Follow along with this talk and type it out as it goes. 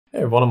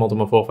Hey everyone, I'm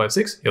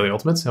Ultima456, Healy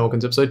Ultimates, and welcome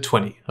to episode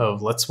 20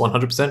 of Let's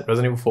 100%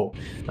 Resident Evil 4.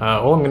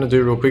 All I'm going to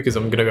do real quick is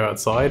I'm going to go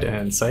outside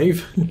and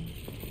save.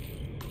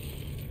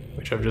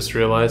 Which I've just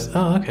realised,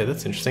 oh okay,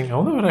 that's interesting. I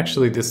wonder what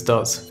actually this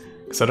does.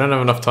 Because I don't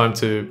have enough time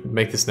to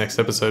make this next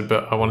episode,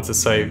 but I wanted to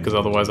save because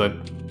otherwise I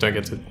don't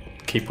get to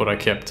keep what I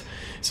kept.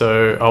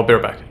 So I'll be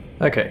right back.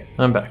 Okay,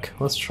 I'm back.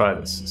 Let's try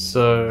this.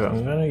 So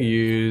I'm going to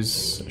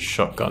use a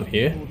shotgun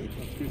here.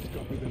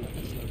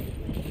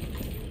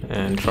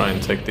 And try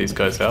and take these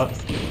guys out.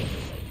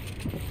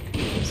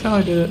 That's how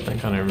I did it? I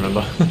can't even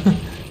remember.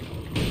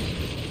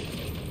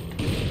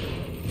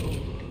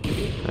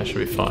 That should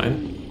be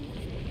fine.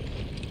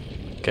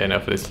 Okay, now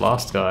for this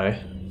last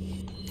guy,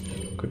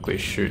 quickly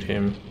shoot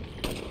him.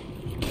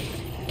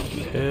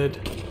 Head.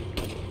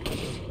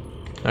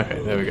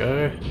 Okay, there we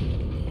go.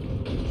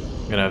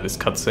 I'm gonna have this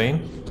cutscene.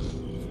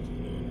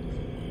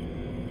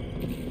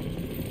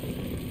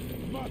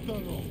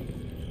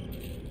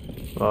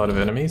 A lot of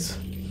enemies.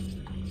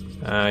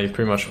 You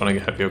pretty much want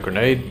to have your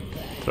grenade,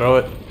 throw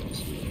it.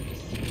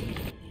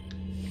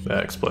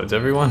 That explodes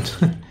everyone.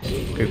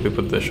 Quickly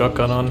put the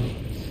shotgun on,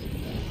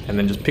 and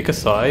then just pick a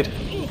side.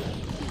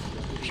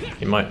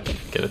 You might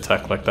get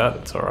attacked like that,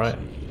 it's alright.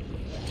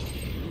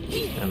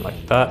 And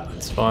like that,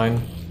 that's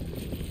fine.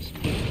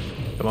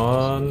 Come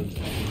on.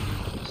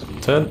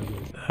 Turn.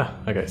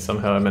 Okay,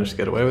 somehow I managed to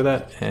get away with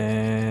that,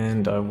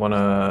 and I want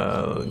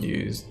to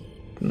use...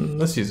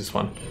 let's use this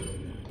one.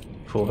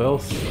 Full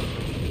health.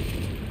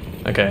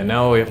 Okay,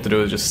 now all we have to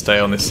do is just stay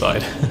on this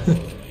side.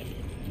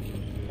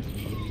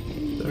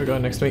 There we go,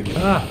 next to me.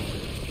 Ah!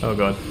 Oh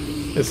god,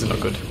 this is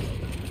not good.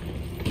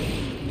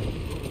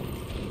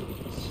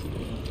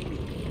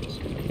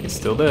 He's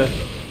still there.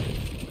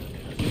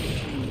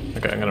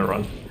 Okay, I'm gonna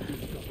run.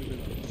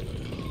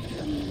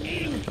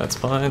 That's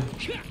fine.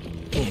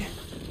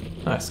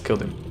 Nice,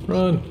 killed him.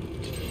 Run!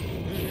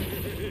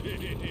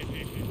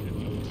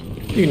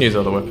 You can use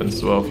other weapons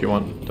as well if you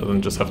want.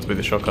 Doesn't just have to be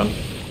the shotgun.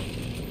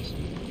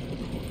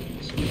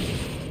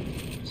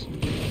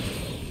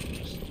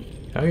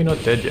 How are you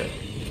not dead yet?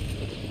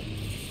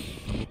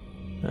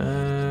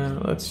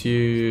 Let's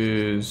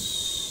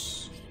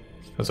use...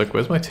 I was like,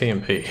 where's my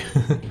TMP?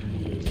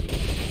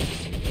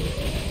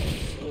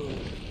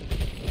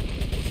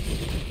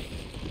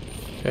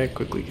 Okay,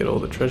 quickly get all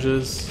the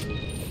treasures.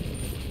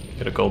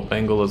 Get a gold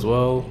bangle as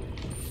well.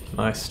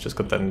 Nice, just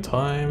got that in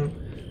time.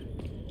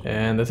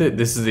 And that's it.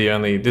 This is the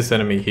only... this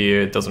enemy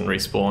here doesn't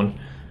respawn.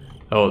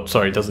 Oh,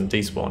 sorry, doesn't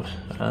despawn.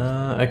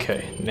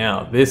 Okay,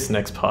 now this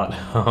next part.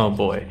 Oh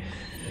boy.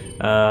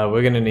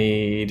 We're gonna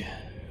need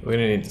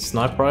the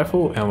sniper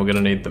rifle, and we're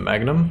gonna need the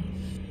magnum.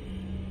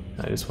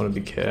 I just want to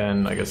be careful,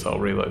 and I guess I'll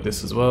reload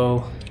this as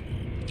well.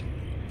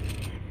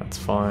 That's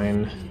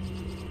fine.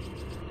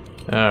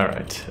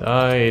 Alright,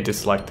 I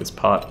dislike this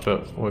part,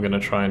 but we're gonna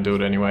try and do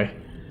it anyway.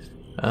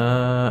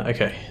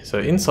 Okay, so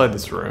inside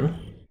this room,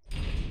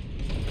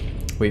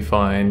 we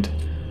find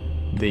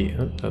the...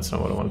 oh, that's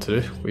not what I want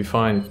to do. We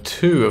find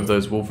two of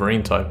those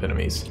Wolverine type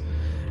enemies.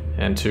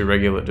 And two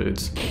regular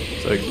dudes.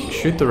 So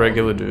shoot the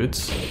regular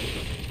dudes.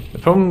 The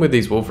problem with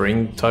these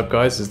Wolverine type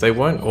guys is they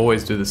won't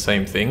always do the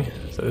same thing.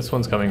 So this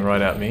one's coming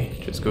right at me,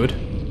 which is good.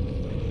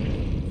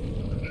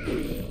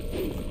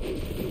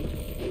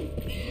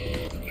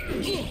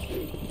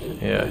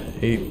 Yeah,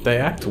 they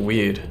act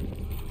weird.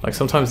 Like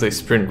sometimes they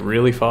sprint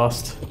really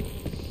fast.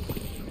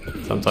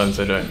 Sometimes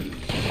they don't.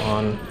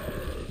 One.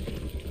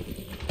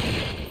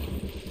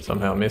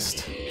 Somehow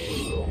missed.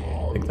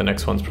 I think the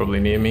next one's probably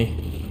near me.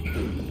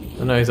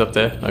 Oh no, he's up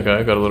there. Okay,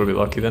 I got a little bit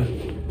lucky then.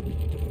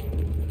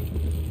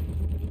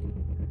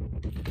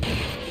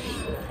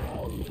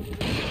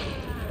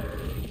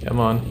 Come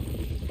on.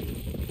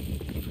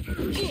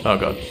 Oh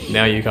god,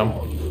 now you come.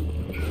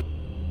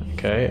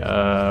 Okay,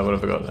 what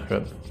have I got? I've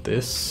got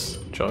this,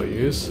 which I'll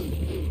use.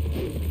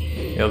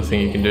 The other thing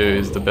you can do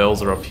is the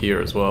bells are up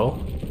here as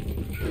well.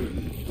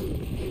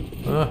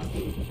 Ah.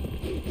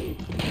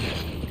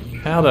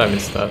 How did I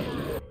miss that?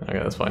 Okay,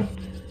 that's fine.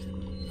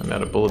 I'm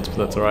out of bullets, but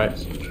that's alright.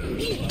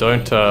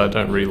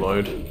 Don't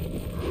reload.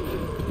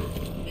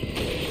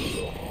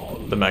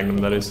 The magnum,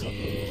 that is.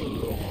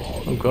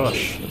 Oh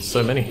gosh, there's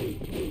so many.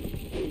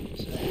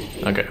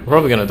 Okay, we're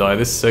probably gonna die.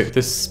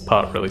 This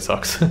part really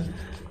sucks.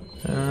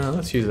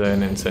 Let's use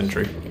an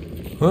incendiary.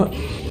 Huh.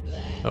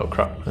 Oh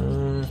crap.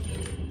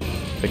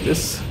 Take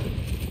this.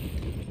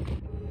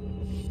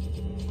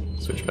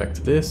 Switch back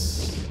to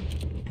this.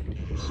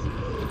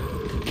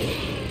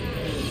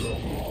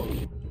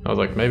 I was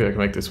like, maybe I can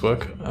make this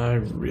work. I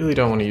really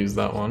don't want to use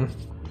that one.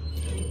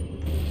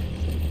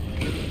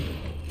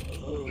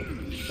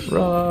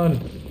 Run!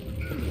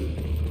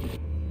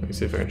 Let me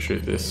see if I can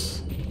shoot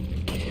this.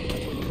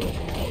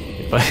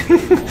 If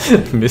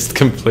I missed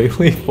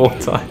completely 4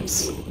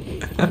 times.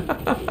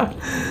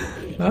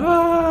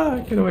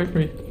 Ah! Get away from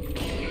me.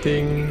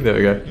 Ding! There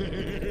we go.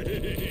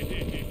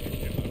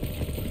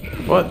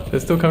 What? They're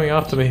still coming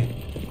after me.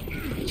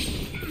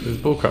 This is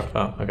bullcrap.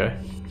 Oh, okay.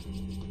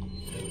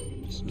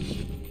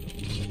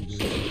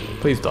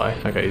 Please die.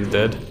 Okay, he's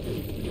dead.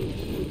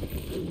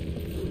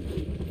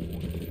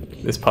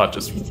 This part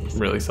just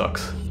really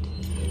sucks.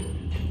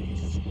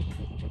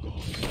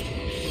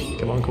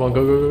 Come on, come on,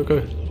 go, go,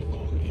 go, go.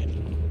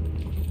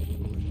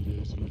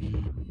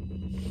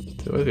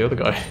 Where's the other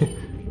guy?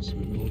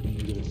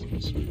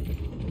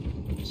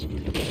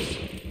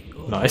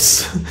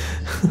 Nice.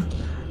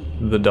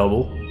 The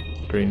double.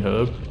 Green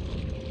herb.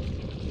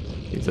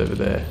 He's over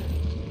there.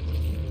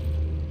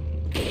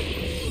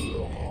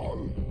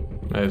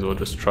 May as well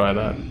just try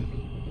that.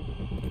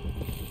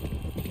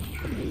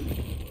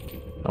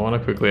 I want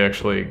to quickly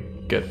actually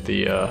get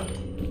the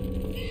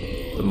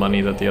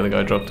money that the other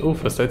guy dropped. Oh,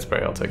 first aid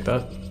spray, I'll take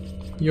that.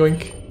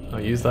 Yoink!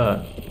 I'll use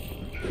that.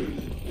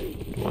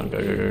 Come on,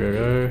 go, go, go, go,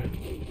 go.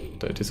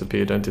 Don't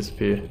disappear, don't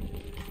disappear.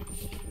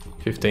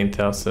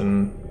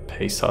 15,000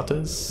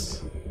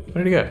 pesetas.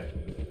 Where did he go?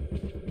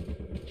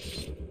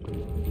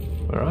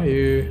 Where are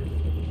you?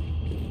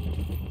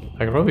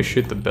 I can probably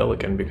shoot the bell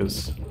again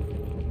because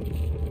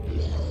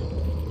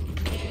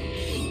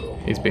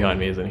he's behind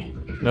me, isn't he?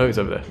 No, he's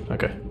over there.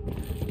 Okay.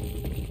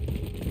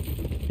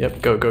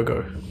 Yep, go, go,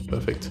 go.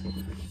 Perfect.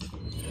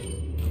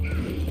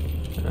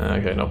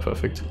 Okay, not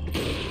perfect.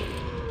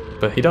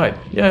 But he died.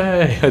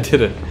 Yay, I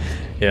did it.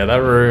 Yeah, that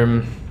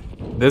room...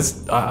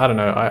 There's... I don't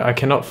know. I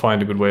cannot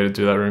find a good way to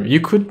do that room.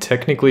 You could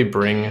technically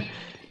bring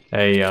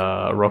a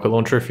rocket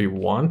launcher if you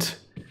want.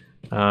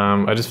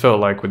 I just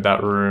felt like with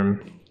that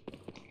room...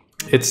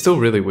 It's still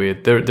really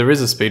weird. There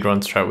is a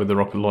speedrun strat with the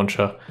rocket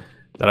launcher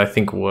that I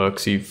think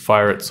works. You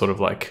fire it sort of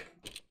like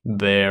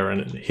there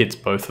and it hits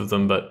both of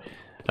them, but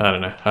I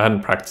don't know. I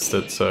hadn't practiced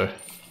it, so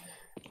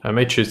I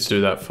may choose to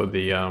do that for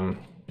the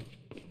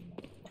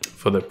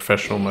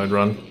professional mode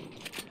run.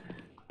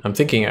 I'm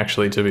thinking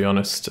actually, to be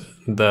honest,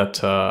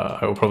 that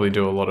I will probably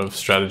do a lot of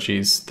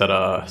strategies that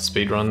are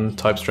speedrun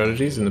type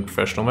strategies in the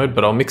professional mode,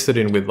 but I'll mix it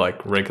in with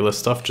like regular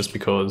stuff just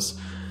because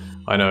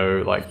I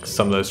know like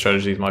some of those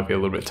strategies might be a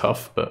little bit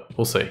tough, but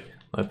we'll see.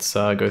 Let's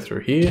go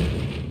through here.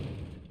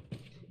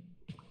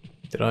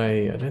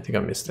 I don't think I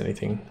missed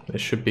anything. There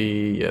should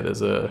be, yeah,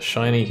 there's a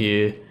shiny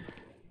here.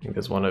 I think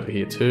there's one over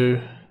here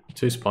too.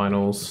 2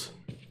 spinals.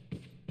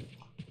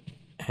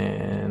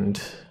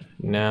 And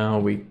now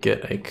we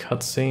get a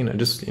cutscene. I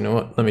just, you know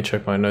what, let me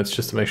check my notes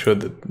just to make sure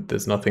that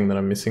there's nothing that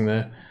I'm missing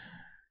there.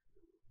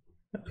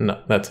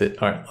 No, that's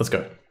it. Alright, let's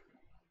go.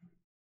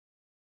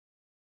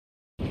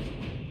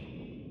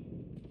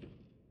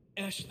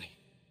 Ashley.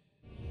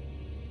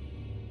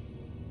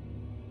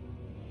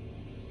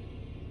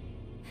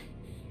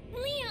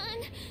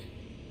 Leon!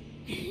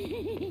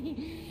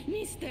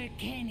 Mr.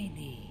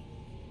 Kennedy,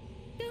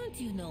 don't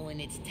you know when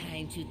it's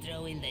time to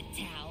throw in the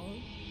towel?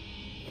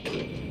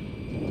 No!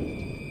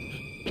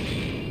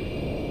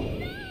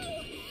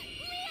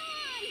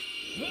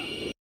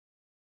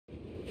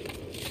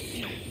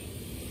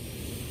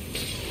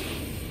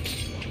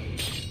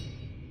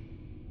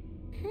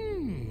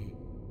 Leon!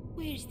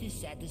 Where's the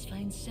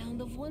satisfying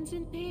sound of one's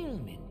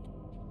impalement?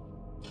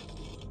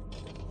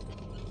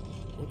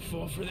 Won't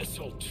fall for this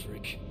old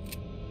trick.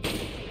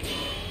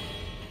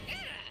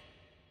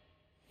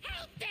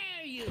 How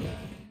dare you!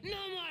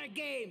 No more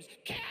games!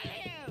 Kill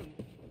him!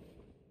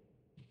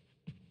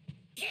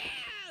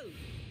 Kill!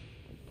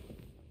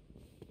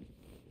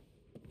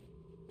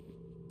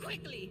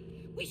 Quickly!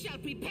 We shall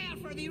prepare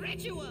for the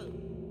ritual!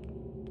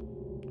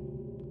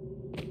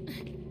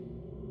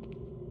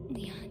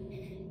 Leon,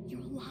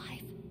 you're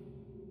alive.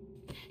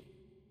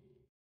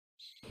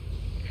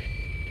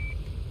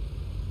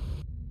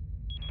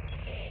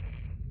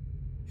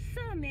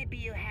 So maybe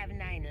you have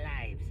 9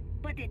 lives,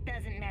 but it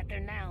doesn't matter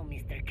now,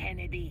 Mr.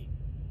 Kennedy.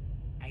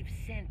 I've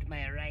sent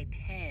my right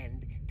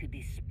hand to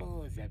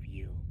dispose of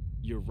you.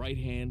 Your right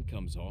hand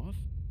comes off?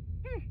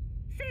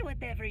 Say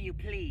whatever you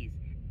please.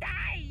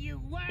 Die,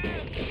 you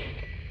worm!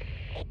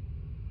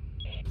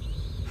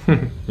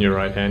 Your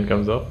right hand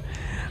comes off.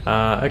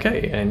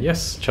 Okay, and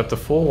yes, chapter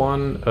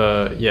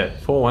 4.1, yeah,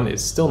 4.1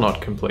 is still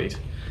not complete.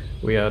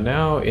 We are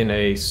now in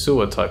a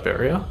sewer type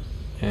area,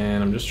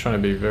 and I'm just trying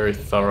to be very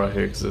thorough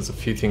here because there's a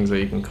few things that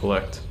you can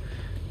collect.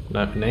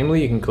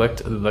 Namely, you can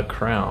collect the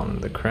crown.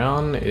 The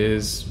crown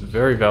is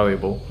very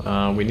valuable.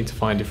 We need to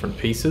find different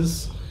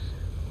pieces.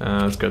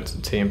 Let's go to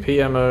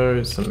TMP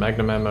ammo, some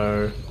magnum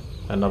ammo,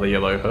 another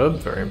yellow herb,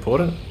 very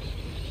important.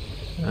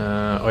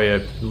 Oh yeah,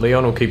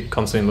 Leon will keep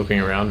constantly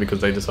looking around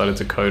because they decided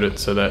to code it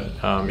so that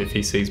if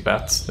he sees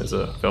bats, there's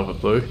a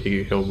velvet blue,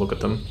 he'll look at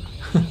them.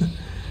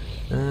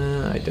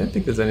 I don't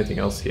think there's anything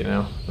else here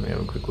now. Let me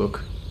have a quick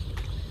look.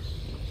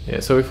 Yeah,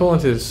 so we fall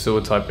into this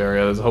sewer type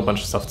area. There's a whole bunch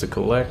of stuff to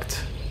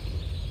collect.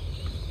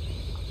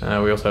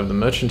 We also have the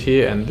merchant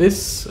here, and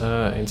this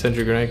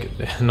incendiary grenade,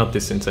 not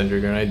this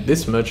incendiary grenade,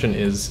 this merchant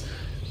is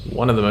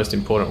one of the most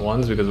important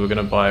ones because we're going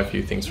to buy a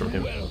few things from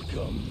him.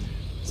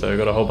 So we've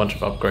got a whole bunch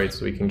of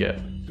upgrades we can get.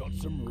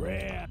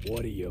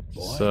 What are you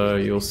buying? So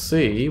you'll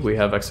see we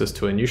have access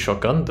to a new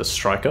shotgun, the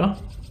Striker.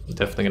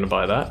 Definitely going to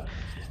buy that.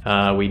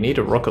 We need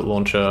a rocket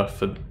launcher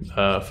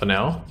for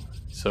now,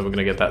 so we're going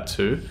to get that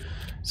too.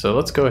 So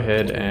let's go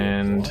ahead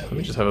and let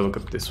me just have a look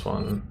at this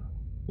one.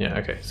 Yeah,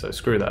 okay, so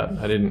screw that.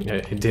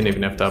 It didn't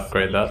even have to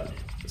upgrade that.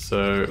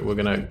 So we're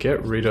gonna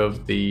get rid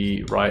of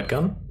the riot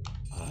gun.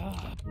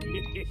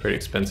 Pretty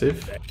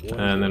expensive.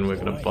 And then we're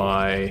gonna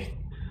buy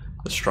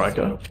the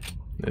striker.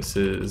 This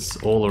is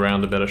all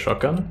around a better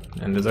shotgun.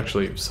 And there's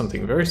actually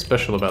something very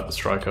special about the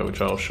striker,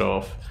 which I'll show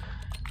off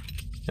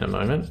in a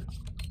moment.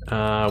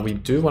 We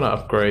do want to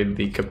upgrade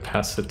the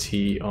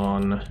capacity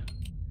on...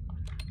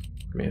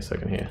 Give me a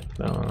second here.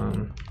 That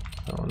one,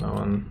 that one, that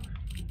one.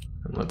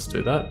 And let's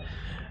do that.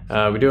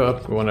 We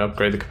want to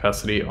upgrade the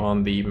capacity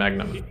on the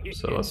Magnum,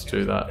 so let's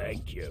do that.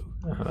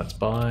 That's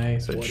buy,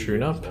 so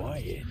tune up.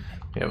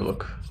 Yeah,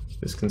 look,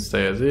 this can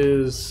stay as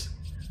is.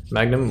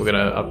 Magnum, we're going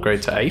to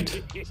upgrade to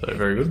 8, so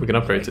very good. We can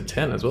upgrade to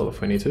 10 as well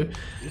if we need to.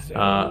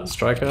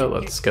 Striker,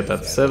 let's get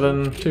that to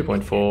 7,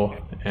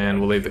 2.4, and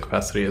we'll leave the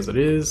capacity as it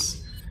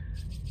is.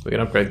 We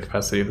can upgrade the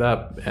capacity of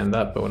that and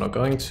that, but we're not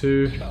going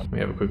to. Let me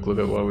have a quick look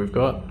at what we've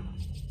got.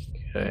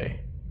 Okay.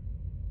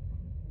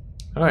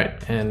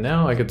 Alright, and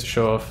now I get to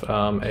show off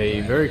a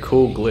very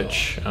cool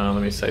glitch.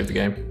 Let me save the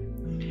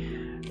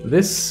game.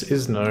 This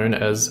is known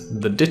as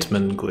the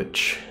Dittman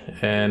glitch,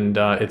 and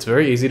it's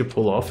very easy to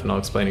pull off, and I'll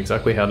explain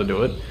exactly how to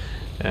do it.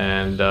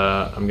 And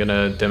I'm going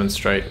to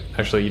demonstrate,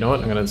 actually, you know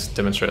what, I'm going to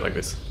demonstrate like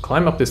this.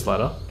 Climb up this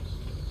ladder,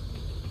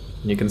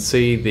 and you can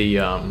see the,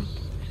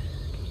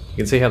 you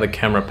can see how the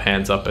camera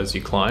pans up as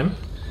you climb.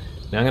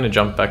 Now I'm going to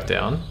jump back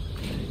down.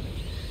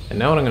 And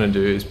now what I'm going to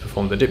do is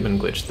perform the Dittman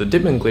glitch. The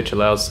Dittman glitch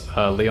allows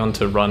Leon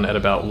to run at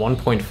about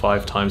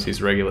 1.5 times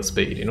his regular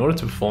speed. In order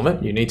to perform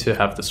it, you need to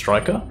have the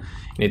striker,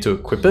 you need to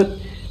equip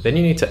it, then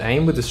you need to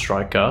aim with the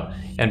striker,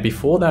 and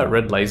before that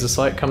red laser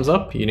sight comes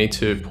up, you need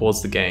to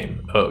pause the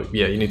game. Oh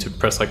yeah, you need to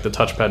press like the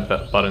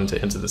touchpad button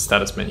to enter the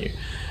status menu.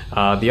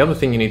 The other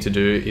thing you need to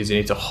do is you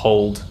need to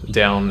hold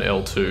down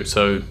L2.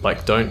 So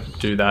like don't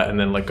do that and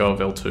then let go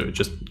of L2,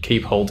 just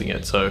keep holding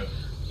it. So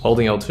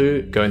holding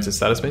L2, go into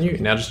status menu,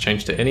 now just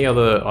change to any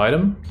other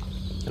item,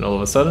 and all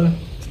of a sudden,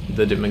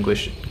 the Dittman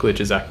glitch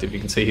is active.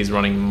 You can see he's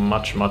running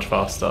much, much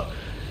faster.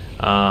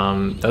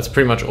 That's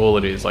pretty much all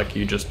it is, like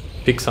you just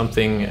pick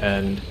something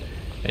and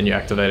you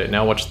activate it.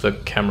 Now watch the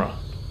camera.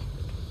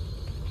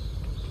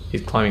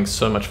 He's climbing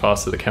so much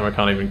faster, the camera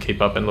can't even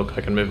keep up, and look,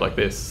 I can move like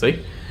this,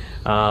 see?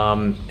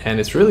 And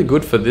it's really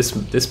good for this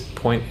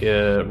point,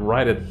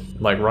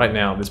 right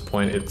now, this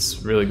point,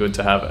 it's really good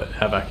to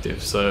have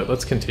active. So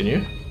let's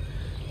continue.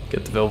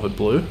 Get the velvet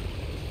blue.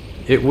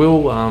 It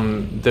will,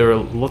 there are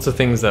lots of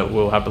things that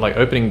will happen, like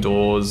opening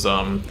doors,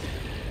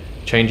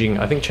 changing,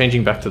 I think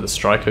changing back to the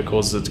striker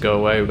causes it to go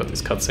away. We've got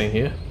this cutscene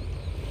here.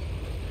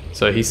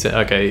 So he said,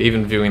 okay,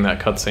 even viewing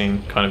that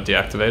cutscene kind of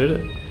deactivated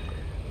it.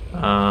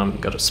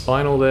 Got a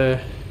spinal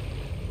there.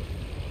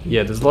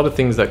 Yeah, there's a lot of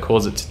things that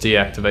cause it to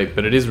deactivate,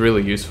 but it is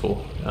really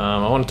useful.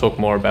 I want to talk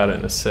more about it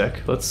in a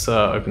sec. Let's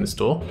open this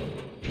door.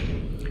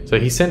 So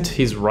he sent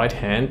his right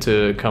hand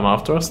to come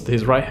after us.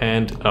 His right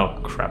hand... Oh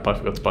crap, I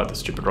forgot to buy the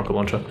stupid rocket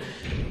launcher.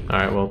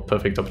 Alright, well,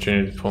 perfect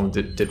opportunity to perform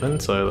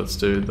Dittman, so let's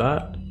do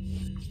that.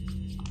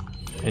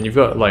 And you've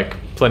got like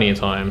plenty of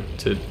time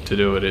to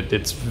do it.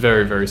 It's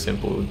very, very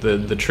simple.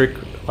 The trick,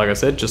 like I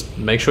said, just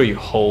make sure you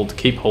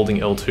keep holding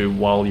L2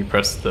 while you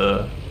press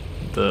the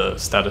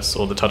status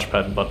or the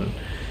touchpad button.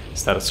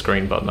 Status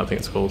screen button, I think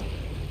it's called.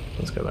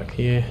 Let's go back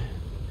here.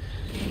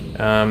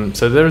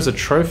 So there is a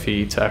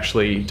trophy to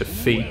actually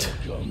defeat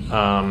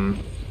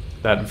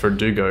that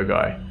Verdugo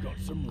guy,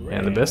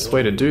 and the best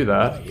way to do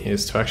that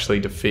is to actually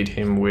defeat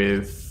him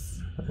with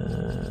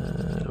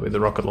the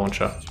rocket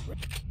launcher.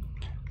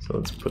 So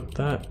let's put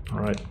that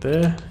right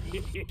there.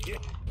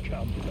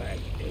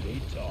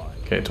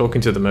 Okay,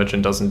 talking to the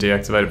merchant doesn't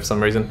deactivate it for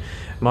some reason.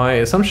 My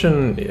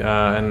assumption,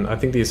 and I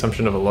think the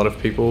assumption of a lot of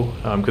people,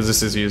 because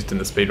this is used in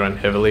the speedrun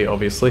heavily,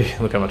 obviously,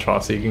 look how much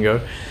faster you can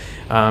go,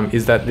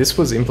 is that this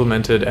was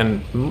implemented,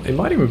 and it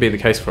might even be the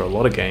case for a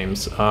lot of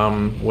games,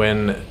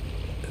 when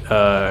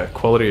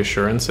quality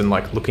assurance and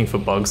like looking for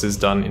bugs is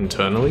done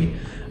internally,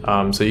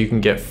 so you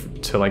can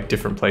get to like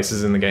different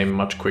places in the game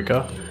much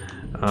quicker.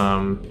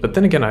 But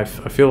then again, I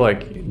feel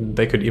like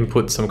they could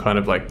input some kind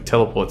of like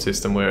teleport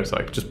system where it's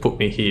like, just put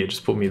me here,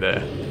 just put me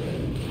there.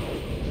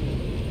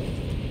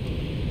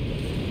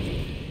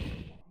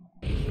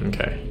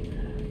 Okay.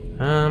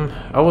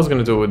 I was going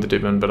to do it with the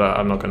Dittman, but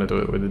I'm not going to do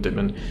it with the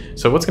Dittman.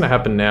 So what's going to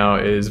happen now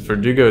is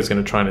Verdugo is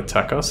going to try and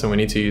attack us, and we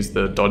need to use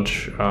the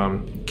dodge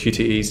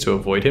QTEs to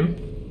avoid him.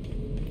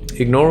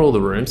 Ignore all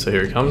the rooms, so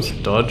here he comes,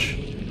 dodge.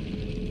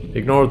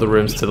 Ignore all the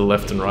rooms to the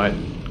left and right,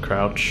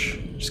 crouch.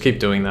 Just keep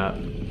doing that,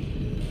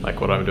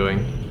 like what I'm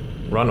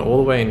doing. Run all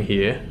the way in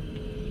here,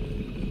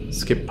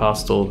 skip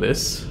past all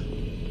this,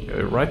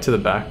 go right to the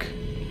back,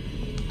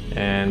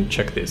 and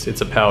check this.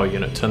 It's a power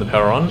unit. Turn the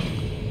power on.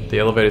 The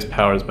elevator's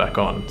power is back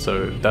on,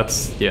 so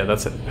that's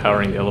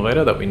powering the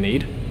elevator that we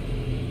need.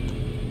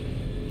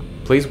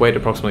 Please wait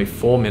approximately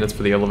 4 minutes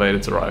for the elevator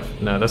to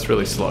arrive. No, that's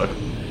really slow.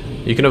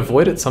 You can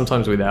avoid it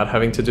sometimes without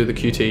having to do the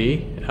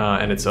QTE,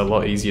 and it's a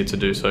lot easier to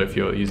do so if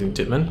you're using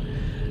Dittman.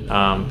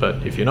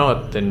 But if you're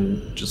not,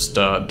 then just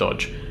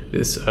dodge.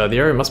 The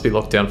area must be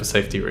locked down for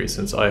safety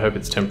reasons. I hope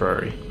it's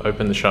temporary.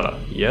 Open the shutter.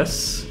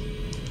 Yes.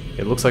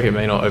 It looks like it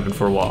may not open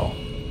for a while.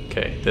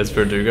 Okay, there's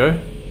Verdugo.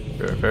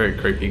 Very, very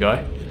creepy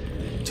guy.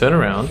 Turn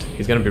around.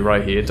 He's going to be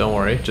right here. Don't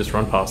worry. Just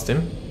run past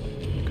him.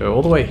 Go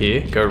all the way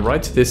here. Go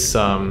right to this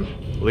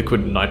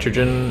liquid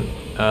nitrogen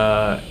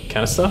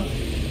canister.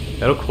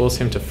 That'll cause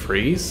him to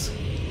freeze.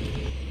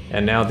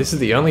 And now this is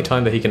the only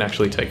time that he can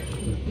actually take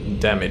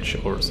damage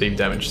or receive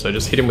damage. So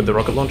just hit him with the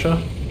rocket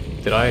launcher.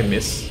 Did I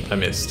miss? I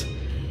missed.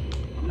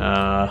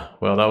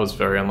 Well, that was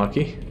very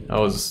unlucky. I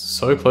was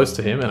so close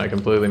to him and I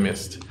completely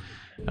missed.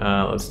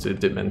 Let's do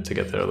Ditman to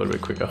get there a little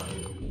bit quicker.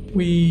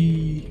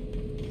 Whee!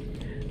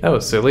 That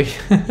was silly.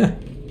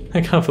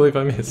 I can't believe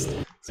I missed.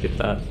 Skip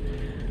that.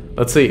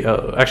 Let's see.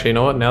 Actually, you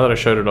know what? Now that I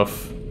showed it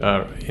off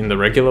in the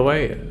regular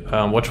way,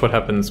 watch what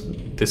happens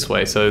this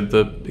way. So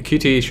the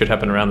QTE should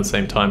happen around the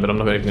same time, but I'm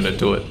not even going to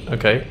do it.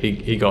 Okay,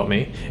 he got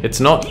me. It's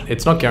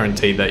not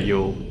guaranteed that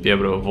you'll be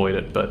able to avoid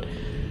it, but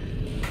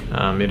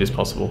it is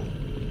possible.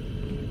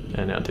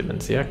 And now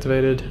Ditman's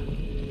deactivated.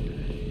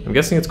 I'm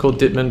guessing it's called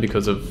Ditman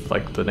because of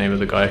like the name of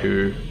the guy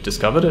who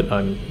discovered it.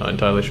 I'm not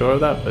entirely sure of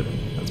that, but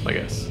that's my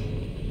guess.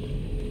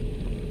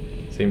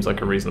 Seems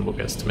like a reasonable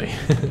guess to me.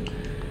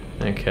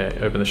 Okay,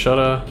 open the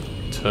shutter,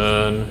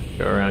 turn,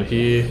 go around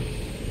here,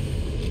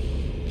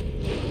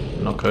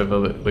 knock over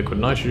liquid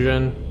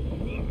nitrogen.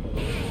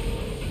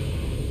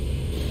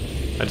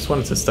 I just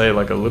wanted to stay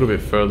like a little bit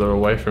further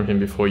away from him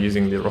before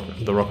using the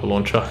rocket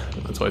launcher.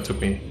 That's why it took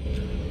me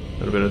a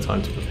little bit of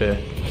time to prepare.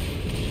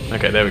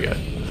 Okay, there we go.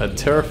 A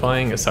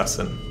terrifying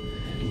assassin.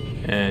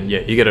 And yeah,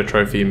 you get a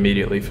trophy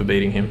immediately for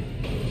beating him.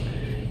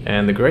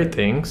 And the great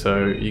thing,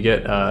 so you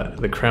get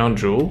the crown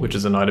jewel, which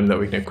is an item that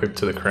we can equip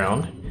to the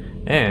crown.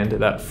 And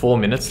that 4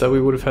 minutes that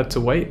we would have had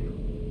to wait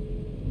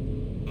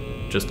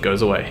just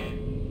goes away.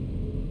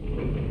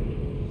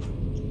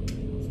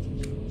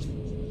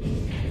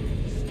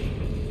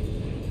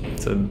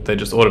 So they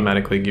just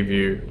automatically give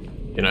you,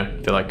 you know,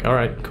 they're like,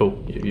 alright,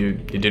 cool, you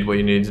did what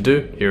you needed to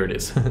do, here it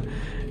is.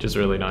 Which is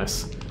really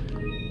nice.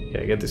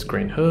 Yeah, get this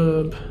green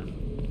herb.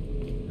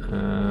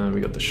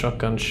 We got the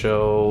shotgun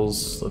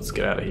shells. Let's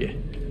get out of here.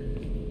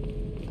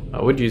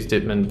 I would use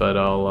Ditman, but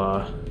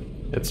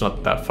it's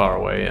not that far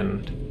away,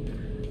 and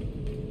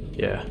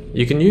yeah,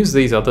 you can use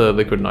these other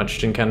liquid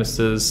nitrogen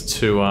canisters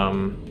to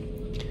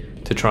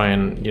try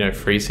and, you know,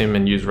 freeze him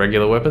and use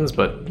regular weapons,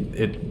 but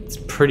it's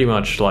pretty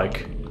much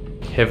like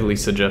heavily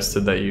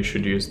suggested that you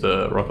should use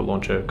the rocket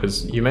launcher,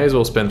 because you may as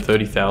well spend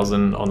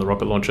 30,000 on the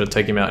rocket launcher,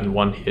 take him out in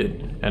one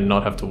hit and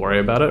not have to worry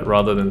about it,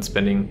 rather than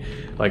spending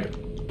like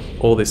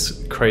all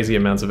this crazy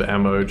amounts of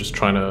ammo just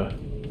trying to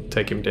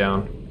take him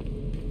down.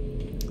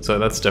 So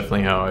that's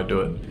definitely how I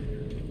do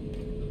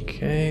it.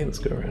 Okay, let's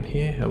go around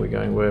here. How are we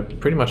going? We're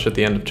pretty much at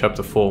the end of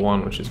chapter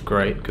 4.1, which is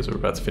great because we're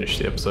about to finish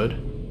the episode.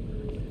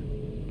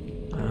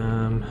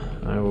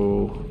 I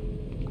will...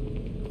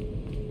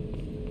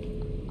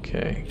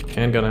 Okay,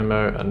 handgun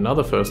ammo,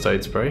 another first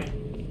aid spray.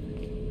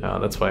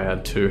 That's why I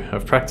had 2.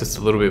 I've practiced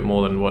a little bit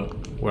more than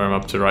where I'm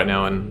up to right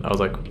now, and I was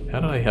like,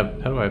 how do I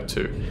have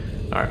 2?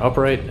 Alright,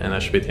 operate, and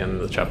that should be the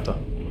end of the chapter.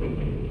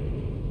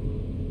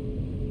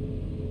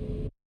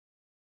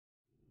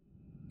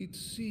 It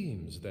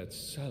seems that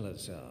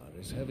Salazar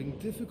is having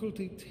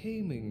difficulty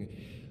taming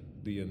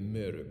the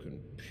American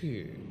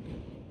pig.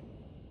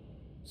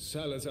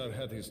 Salazar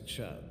had his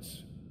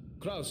chance.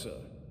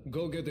 Krauser,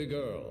 go get the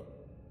girl.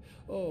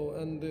 Oh,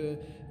 and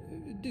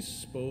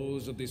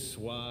dispose of the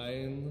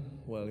swine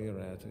while you're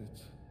at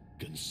it.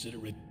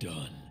 Consider it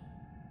done.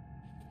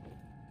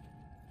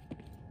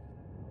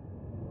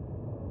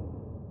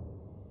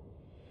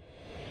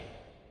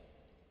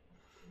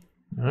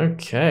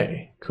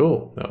 Okay,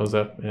 cool. That was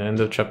the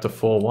end of chapter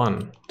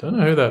 4.1. Don't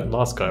know who that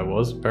last guy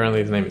was. Apparently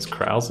his name is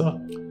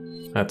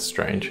Krauser. That's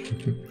strange.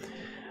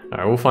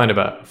 Alright, we'll find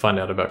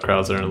out about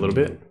Krauser in a little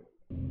bit.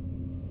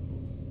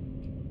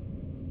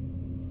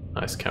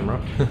 Nice camera.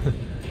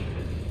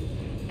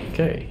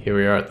 Okay, here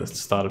we are at the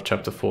start of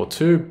chapter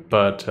 4.2,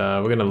 but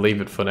we're going to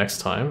leave it for next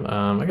time.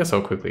 I guess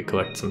I'll quickly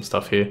collect some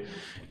stuff here.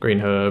 Green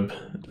herb,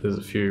 there's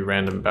a few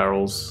random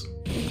barrels.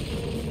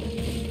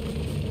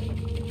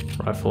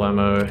 Rifle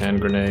ammo,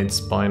 hand grenade,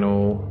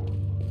 spinal.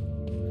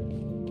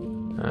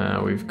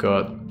 We've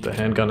got the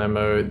handgun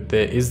ammo.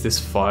 There is this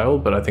file,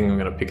 but I think I'm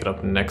going to pick it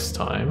up next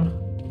time.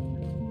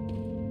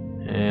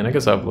 And I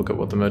guess I'll have a look at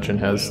what the merchant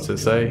has to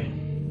say.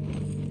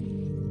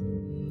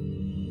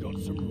 Got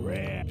some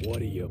rare.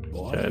 What are you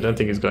buying? Okay, I don't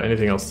think he's got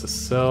anything else to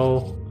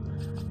sell.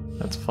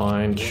 That's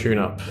fine. Tune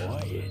up.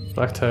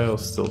 Blacktail,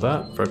 still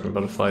that. Broken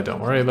butterfly, don't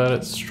worry about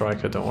it.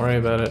 Striker, don't worry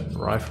about it.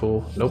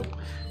 Rifle, nope.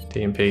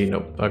 TMP,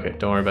 nope. Okay,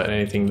 don't worry about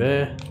anything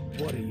there.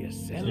 What are you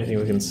selling? Anything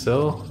we can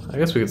sell? I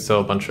guess we could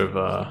sell a bunch of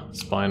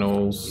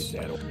spinals,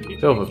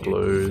 velvet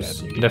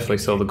blues. Definitely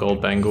sell the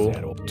gold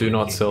bangle. Do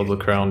not sell the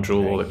crown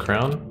jewel or the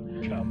crown.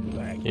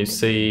 You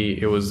see,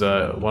 it was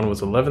one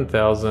was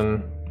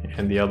 11,000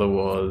 and the other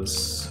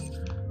was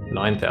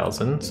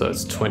 9,000, so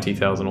it's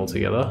 20,000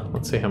 altogether.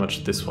 Let's see how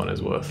much this one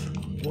is worth.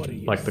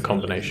 Like the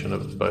combination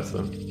of both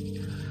of them.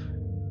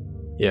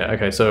 Yeah,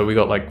 okay, so we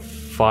got like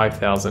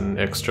 5,000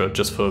 extra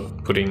just for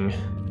putting,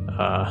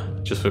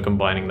 just for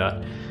combining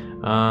that.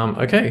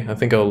 Okay, I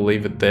think I'll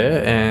leave it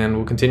there, and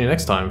we'll continue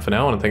next time. For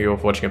now, I want to thank you all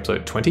for watching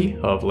episode 20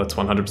 of Let's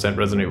 100%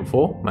 Resident Evil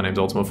 4. My name's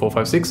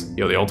Ultima456,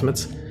 you're the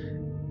Ultimates,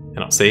 and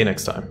I'll see you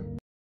next time.